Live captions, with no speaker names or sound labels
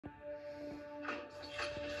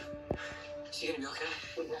Is he gonna be okay?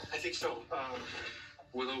 I think so.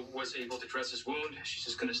 Willow was able to dress his wound. She's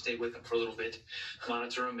just going to stay with him for a little bit,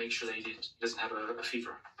 monitor him, make sure that he doesn't have a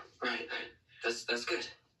fever. Right. That's good.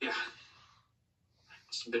 Yeah.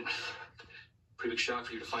 It's been a pretty big shock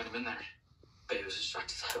for you to find him in there. But it was as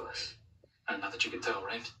shocked as I was. And not that you could tell,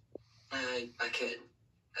 right? I could.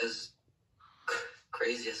 As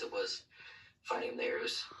crazy as it was finding him there, it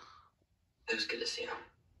was good to see him.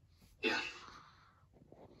 Yeah.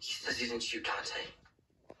 He says he didn't shoot Dante.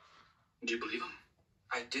 Do you believe him?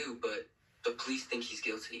 I do, but the police think he's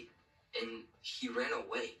guilty. And he ran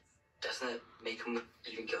away. Doesn't that make him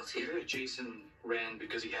even guiltier? Jason ran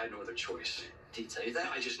because he had no other choice. Did he tell you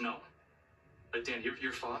that? I just know. But Dan,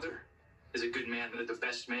 your father is a good man, the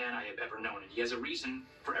best man I have ever known. And he has a reason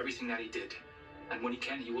for everything that he did. And when he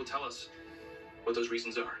can, he will tell us what those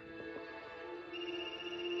reasons are.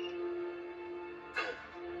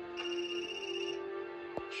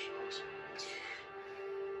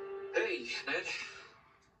 Hey, Ned.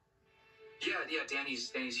 Yeah,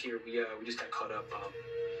 Danny's here. We just got caught up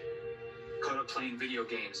playing video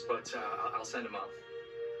games, but I'll send him up.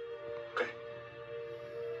 Okay.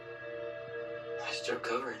 Nice job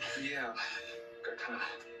covering. Yeah, got kind of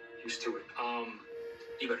used to it.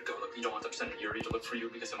 You better go. Look, you don't want them sending Yuri to look for you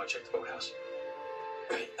because they might check the boathouse.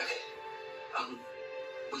 Right. Okay.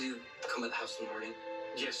 Will you come at the house in the morning?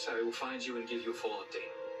 Yes, I will find you and give you a full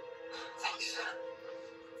update. Thanks.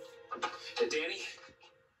 Hey, Danny.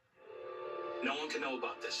 No one can know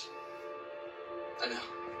about this. I know.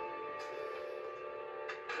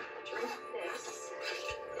 Drink this,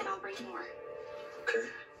 and I'll bring more. Okay,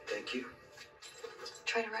 thank you.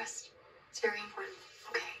 Try to rest. It's very important.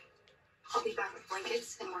 Okay. I'll be back with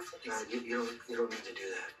blankets and more flips. No, you don't need to do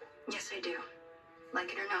that. Yes, I do.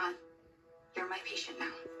 Like it or not, you're my patient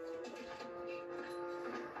now.